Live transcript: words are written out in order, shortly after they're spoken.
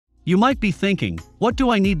You might be thinking, what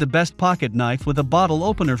do I need the best pocket knife with a bottle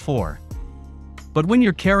opener for? But when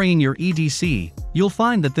you're carrying your EDC, you'll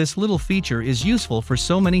find that this little feature is useful for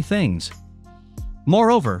so many things.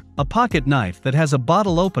 Moreover, a pocket knife that has a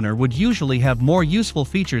bottle opener would usually have more useful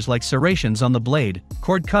features like serrations on the blade,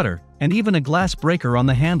 cord cutter, and even a glass breaker on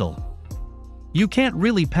the handle. You can't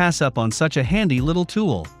really pass up on such a handy little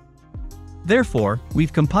tool. Therefore,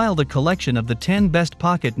 we've compiled a collection of the 10 best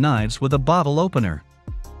pocket knives with a bottle opener.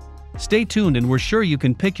 Stay tuned and we're sure you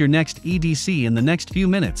can pick your next EDC in the next few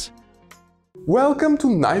minutes. Welcome to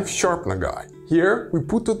Knife Sharpener Guy. Here we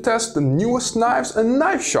put to test the newest knives and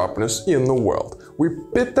knife sharpeners in the world. We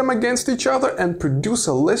pit them against each other and produce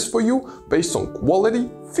a list for you based on quality,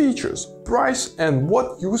 features, price and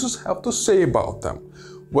what users have to say about them.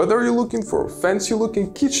 Whether you're looking for a fancy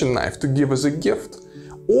looking kitchen knife to give as a gift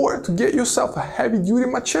or to get yourself a heavy duty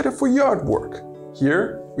machete for yard work,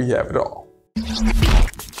 here we have it all.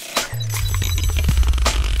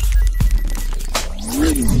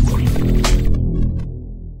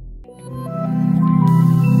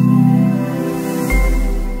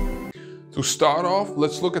 To start off,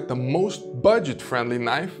 let's look at the most budget-friendly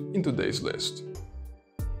knife in today's list.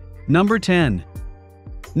 Number 10.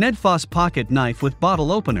 NedFoss Pocket Knife with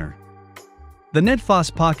Bottle Opener. The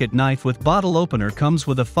NedFoss Pocket Knife with Bottle Opener comes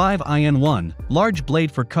with a 5-in-1 large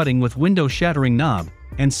blade for cutting with window-shattering knob,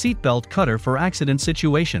 and seatbelt cutter for accident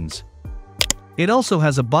situations. It also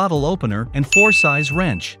has a bottle opener and 4-size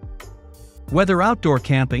wrench. Whether outdoor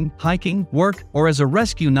camping, hiking, work, or as a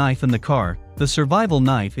rescue knife in the car, the survival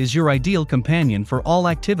knife is your ideal companion for all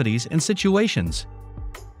activities and situations.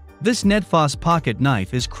 This NedFoss pocket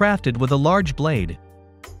knife is crafted with a large blade.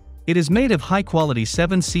 It is made of high-quality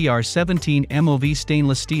 7cr17 MOV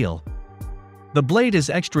stainless steel. The blade is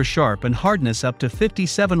extra sharp and hardness up to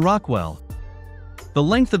 57 Rockwell. The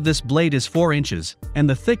length of this blade is 4 inches, and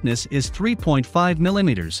the thickness is 3.5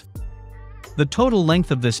 millimeters. The total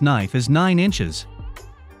length of this knife is 9 inches.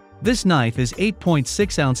 This knife is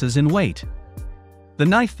 8.6 ounces in weight. The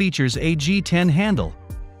knife features a G10 handle.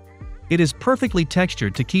 It is perfectly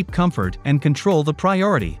textured to keep comfort and control the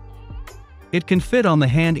priority. It can fit on the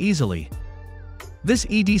hand easily. This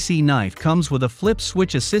EDC knife comes with a flip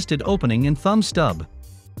switch assisted opening and thumb stub.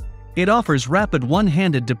 It offers rapid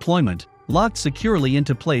one-handed deployment, locked securely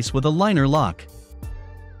into place with a liner lock.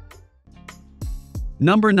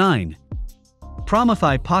 Number 9.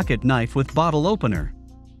 Promithi Pocket Knife with Bottle Opener.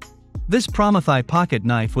 This Promithi pocket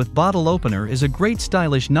knife with bottle opener is a great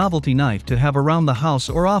stylish novelty knife to have around the house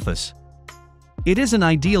or office. It is an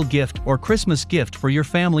ideal gift or Christmas gift for your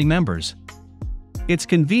family members. It's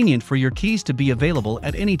convenient for your keys to be available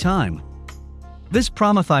at any time. This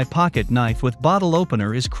Promithi pocket knife with bottle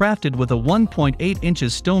opener is crafted with a 1.8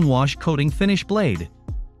 inches stonewash coating finish blade.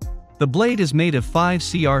 The blade is made of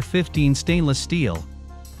 5cr15 stainless steel.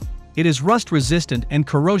 It is rust resistant and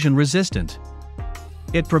corrosion resistant.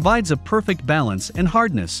 It provides a perfect balance and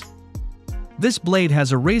hardness. This blade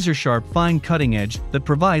has a razor-sharp fine cutting edge that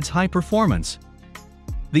provides high performance.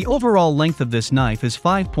 The overall length of this knife is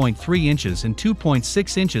 5.3 inches and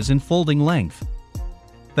 2.6 inches in folding length.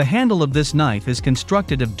 The handle of this knife is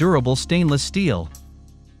constructed of durable stainless steel.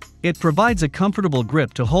 It provides a comfortable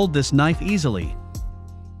grip to hold this knife easily.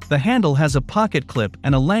 The handle has a pocket clip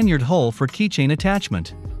and a lanyard hole for keychain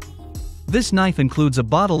attachment. This knife includes a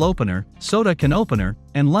bottle opener, soda can opener,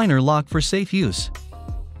 and liner lock for safe use.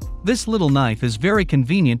 This little knife is very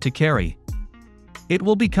convenient to carry. It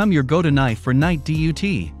will become your go-to knife for night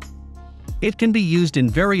duty. It can be used in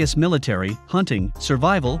various military, hunting,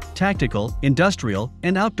 survival, tactical, industrial,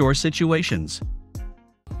 and outdoor situations.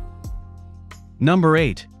 Number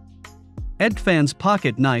 8. edcfans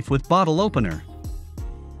Pocket Knife with Bottle Opener.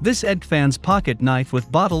 This edcfans pocket knife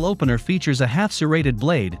with bottle opener features a half-serrated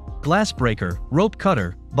blade, glass breaker, rope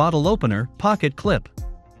cutter, bottle opener, pocket clip.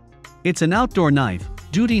 It's an outdoor knife,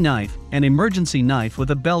 duty knife, and emergency knife with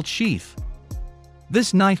a belt sheath.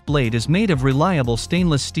 This knife blade is made of reliable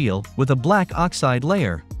stainless steel with a black oxide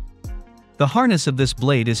layer. The harness of this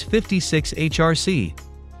blade is 56 HRC.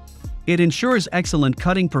 It ensures excellent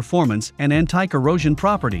cutting performance and anti-corrosion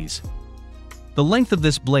properties. The length of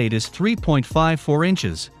this blade is 3.54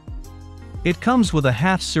 inches. It comes with a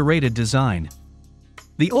half-serrated design.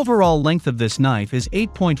 The overall length of this knife is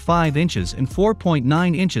 8.5 inches and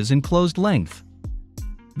 4.9 inches in closed length.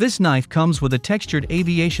 This knife comes with a textured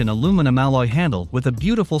aviation aluminum alloy handle with a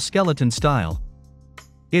beautiful skeleton style.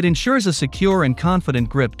 It ensures a secure and confident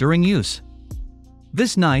grip during use.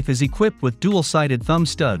 This knife is equipped with dual-sided thumb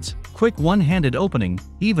studs, quick one-handed opening,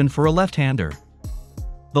 even for a left-hander.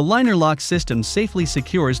 The liner lock system safely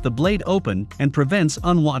secures the blade open and prevents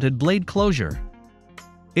unwanted blade closure.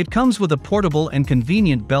 It comes with a portable and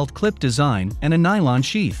convenient belt clip design and a nylon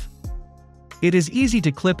sheath. It is easy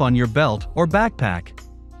to clip on your belt or backpack.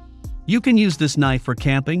 You can use this knife for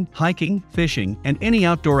camping, hiking, fishing, and any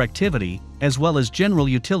outdoor activity, as well as general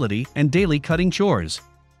utility and daily cutting chores.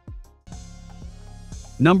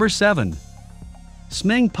 Number 7.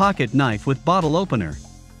 SMTENG Pocket Knife with Bottle Opener.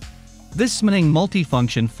 This SMTENG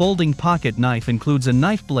multifunction folding pocket knife includes a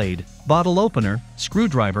knife blade, bottle opener,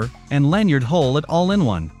 screwdriver, and lanyard hole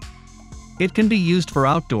all-in-one. It can be used for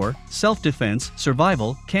outdoor, self-defense,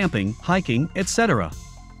 survival, camping, hiking, etc.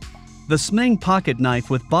 The SMTENG Pocket Knife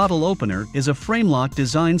with Bottle Opener is a frame-lock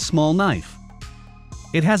design small knife.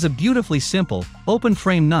 It has a beautifully simple,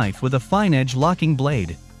 open-frame knife with a fine-edge locking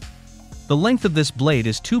blade. The length of this blade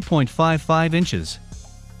is 2.55 inches.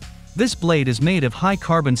 This blade is made of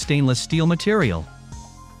high-carbon stainless steel material.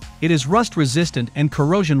 It is rust-resistant and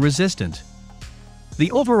corrosion-resistant.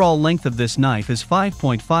 The overall length of this knife is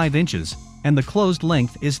 5.5 inches, and the closed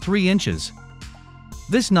length is 3 inches.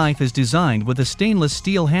 This knife is designed with a stainless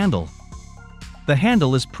steel handle. The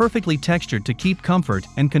handle is perfectly textured to keep comfort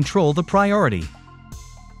and control the priority.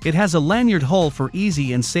 It has a lanyard hole for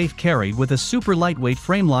easy and safe carry with a super lightweight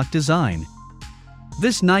frame lock design.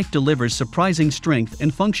 This knife delivers surprising strength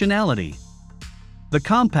and functionality. The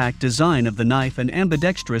compact design of the knife and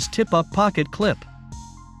ambidextrous tip-up pocket clip.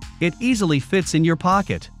 It easily fits in your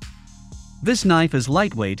pocket. This knife is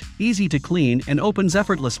lightweight, easy to clean, and opens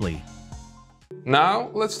effortlessly. Now,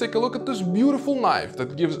 let's take a look at this beautiful knife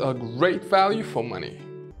that gives a great value for money.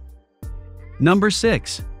 Number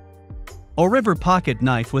 6. River Pocket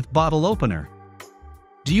Knife with Bottle Opener.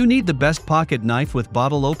 Do you need the best pocket knife with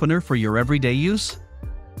bottle opener for your everyday use?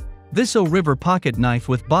 This River Pocket Knife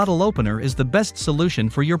with Bottle Opener is the best solution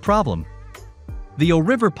for your problem. The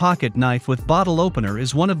River Pocket Knife with Bottle Opener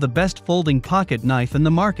is one of the best folding pocket knife in the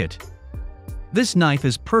market. This knife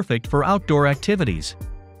is perfect for outdoor activities.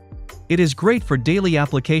 It is great for daily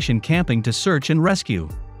application camping to search and rescue.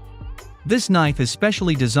 This knife is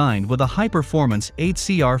specially designed with a high-performance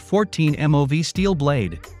 8CR14 MOV steel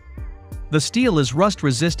blade. The steel is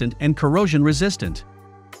rust-resistant and corrosion-resistant.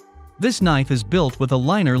 This knife is built with a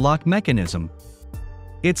liner lock mechanism.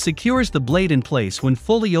 It secures the blade in place when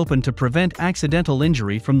fully open to prevent accidental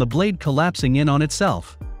injury from the blade collapsing in on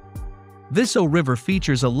itself. This River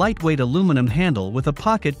features a lightweight aluminum handle with a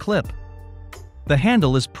pocket clip. The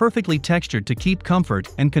handle is perfectly textured to keep comfort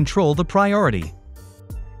and control the priority.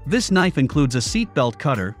 This knife includes a seatbelt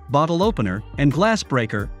cutter, bottle opener, and glass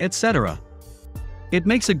breaker, etc. It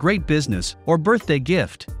makes a great business or birthday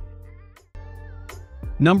gift.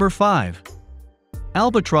 Number 5.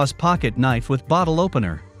 Albatross Pocket Knife with Bottle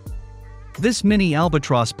Opener. This mini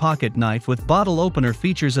albatross pocket knife with bottle opener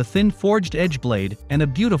features a thin forged edge blade and a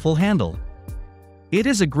beautiful handle. It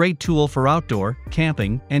is a great tool for outdoor,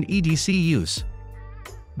 camping, and EDC use.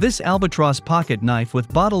 This albatross pocket knife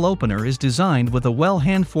with bottle opener is designed with a well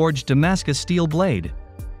hand-forged Damascus steel blade.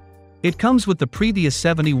 It comes with the previous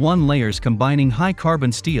 71 layers combining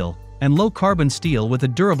high-carbon steel and low-carbon steel with a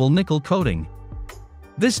durable nickel coating.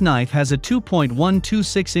 This knife has a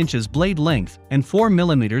 2.126 inches blade length and 4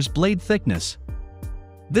 mm blade thickness.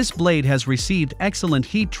 This blade has received excellent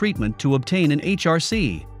heat treatment to obtain an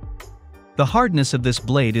HRC. The hardness of this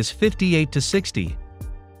blade is 58 to 60.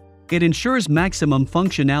 It ensures maximum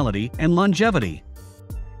functionality and longevity.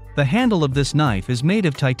 The handle of this knife is made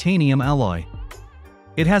of titanium alloy.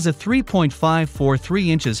 It has a 3.543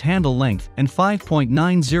 inches handle length and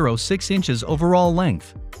 5.906 inches overall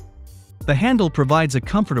length. The handle provides a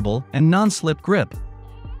comfortable and non-slip grip.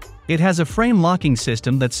 It has a frame locking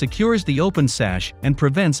system that secures the open sash and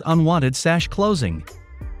prevents unwanted sash closing.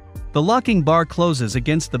 The locking bar closes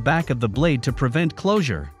against the back of the blade to prevent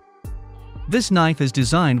closure. This knife is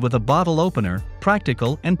designed with a bottle opener,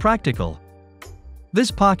 practical.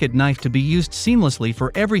 This pocket knife to be used seamlessly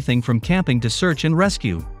for everything from camping to search and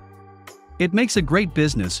rescue. It makes a great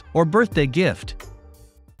business or birthday gift.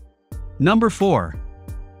 Number 4.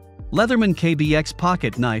 Leatherman KBX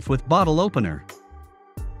Pocket Knife with Bottle Opener.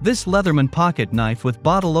 This Leatherman pocket knife with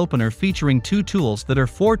bottle opener featuring two tools that are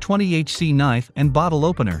 420HC knife and bottle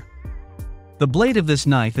opener. The blade of this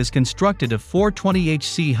knife is constructed of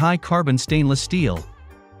 420HC high-carbon stainless steel.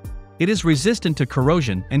 It is resistant to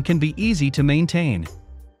corrosion and can be easy to maintain.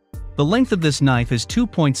 The length of this knife is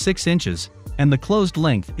 2.6 inches, and the closed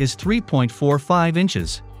length is 3.45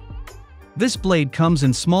 inches. This blade comes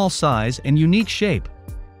in small size and unique shape.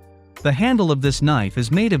 The handle of this knife is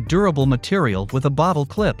made of durable material with a bottle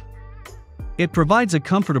clip. It provides a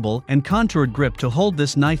comfortable and contoured grip to hold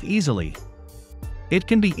this knife easily. It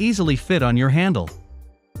can be easily fit on your handle.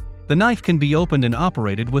 The knife can be opened and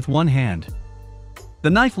operated with one hand. The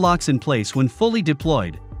knife locks in place when fully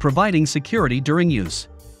deployed, providing security during use.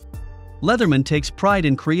 Leatherman takes pride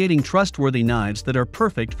in creating trustworthy knives that are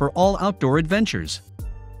perfect for all outdoor adventures.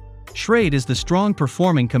 Schrade is the strong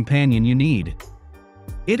performing companion you need.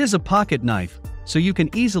 It is a pocket knife, so you can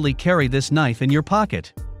easily carry this knife in your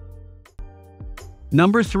pocket.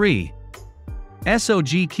 Number 3.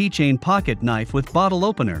 SOG Keychain Pocket Knife with Bottle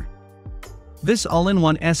Opener. This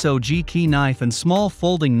all-in-one SOG key knife and small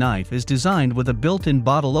folding knife is designed with a built-in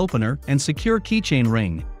bottle opener and secure keychain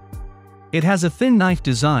ring. It has a thin knife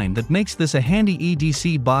design that makes this a handy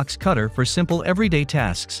EDC box cutter for simple everyday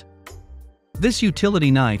tasks. This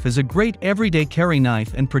utility knife is a great everyday carry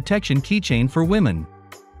knife and protection keychain for women.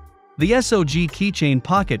 The SOG Keychain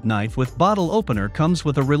Pocket Knife with Bottle Opener comes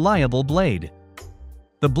with a reliable blade.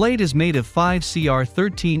 The blade is made of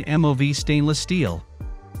 5cr13 MOV stainless steel.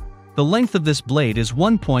 The length of this blade is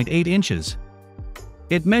 1.8 inches.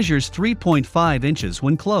 It measures 3.5 inches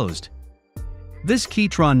when closed. This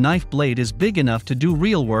Keytron knife blade is big enough to do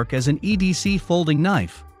real work as an EDC folding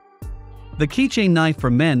knife. The keychain knife for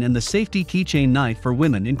men and the safety keychain knife for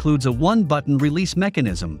women includes a one-button release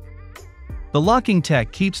mechanism. The locking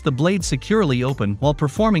tech keeps the blade securely open while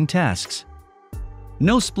performing tasks.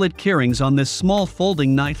 No split keyrings on this small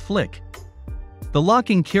folding knife flick. The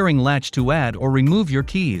locking keyring latch to add or remove your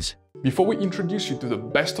keys. Before we introduce you to the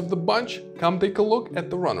best of the bunch, come take a look at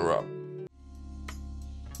the runner-up.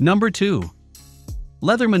 Number 2.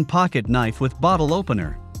 Leatherman Pocket Knife with Bottle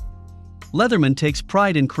Opener. Leatherman takes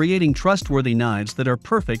pride in creating trustworthy knives that are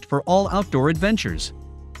perfect for all outdoor adventures.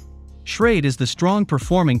 Schrade is the strong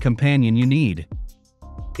performing companion you need.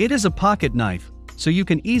 It is a pocket knife, so you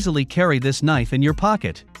can easily carry this knife in your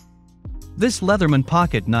pocket. This Leatherman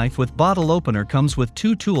pocket knife with bottle opener comes with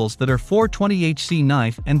two tools that are 420HC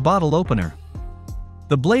knife and bottle opener.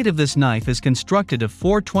 The blade of this knife is constructed of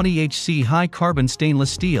 420HC high carbon stainless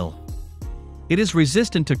steel. It is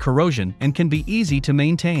resistant to corrosion and can be easy to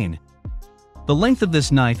maintain. The length of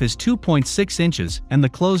this knife is 2.6 inches and the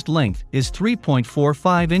closed length is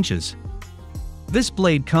 3.45 inches. This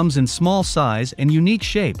blade comes in small size and unique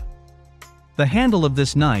shape. The handle of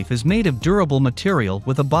this knife is made of durable material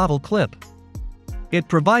with a bottle clip. It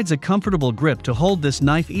provides a comfortable grip to hold this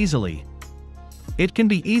knife easily. It can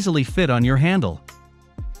be easily fit on your handle.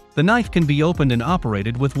 The knife can be opened and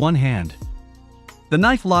operated with one hand. The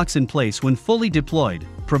knife locks in place when fully deployed,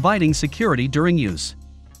 providing security during use.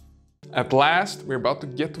 At last, we're about to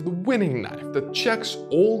get to the winning knife that checks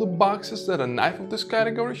all the boxes that a knife of this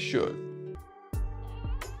category should.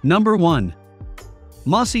 Number 1.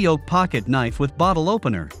 Mossy Oak Pocket Knife with Bottle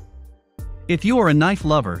Opener. If you are a knife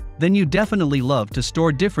lover, then you definitely love to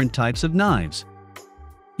store different types of knives.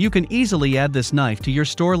 You can easily add this knife to your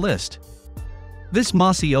store list. This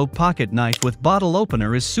Mossy Oak Pocket Knife with Bottle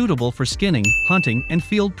Opener is suitable for skinning, hunting, and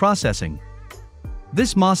field processing.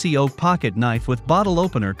 This Mossy Oak Pocket Knife with Bottle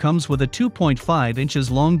Opener comes with a 2.5 inches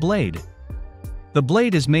long blade. The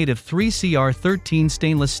blade is made of 3cr13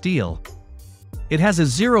 stainless steel. It has a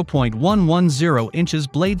 0.110 inches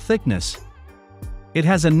blade thickness. It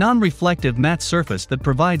has a non-reflective matte surface that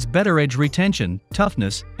provides better edge retention,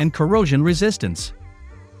 toughness, and corrosion resistance.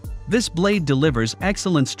 This blade delivers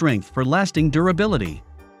excellent strength for lasting durability.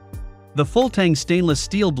 The SMTENG stainless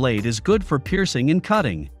steel blade is good for piercing and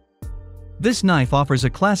cutting. This knife offers a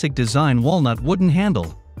classic design walnut wooden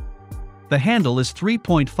handle. The handle is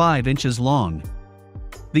 3.5 inches long.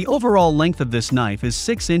 The overall length of this knife is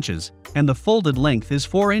 6 inches, and the folded length is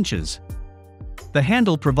 4 inches. The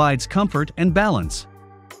handle provides comfort and balance.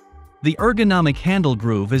 The ergonomic handle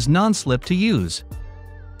groove is non-slip to use.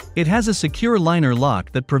 It has a secure liner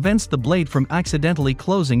lock that prevents the blade from accidentally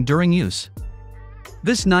closing during use.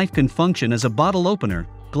 This knife can function as a bottle opener,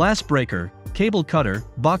 glass breaker, cable cutter,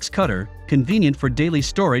 box cutter, convenient for daily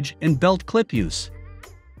storage and belt clip use.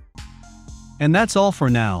 And that's all for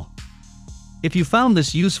now. If you found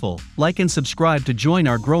this useful, like and subscribe to join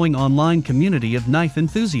our growing online community of knife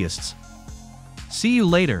enthusiasts. See you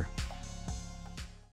later.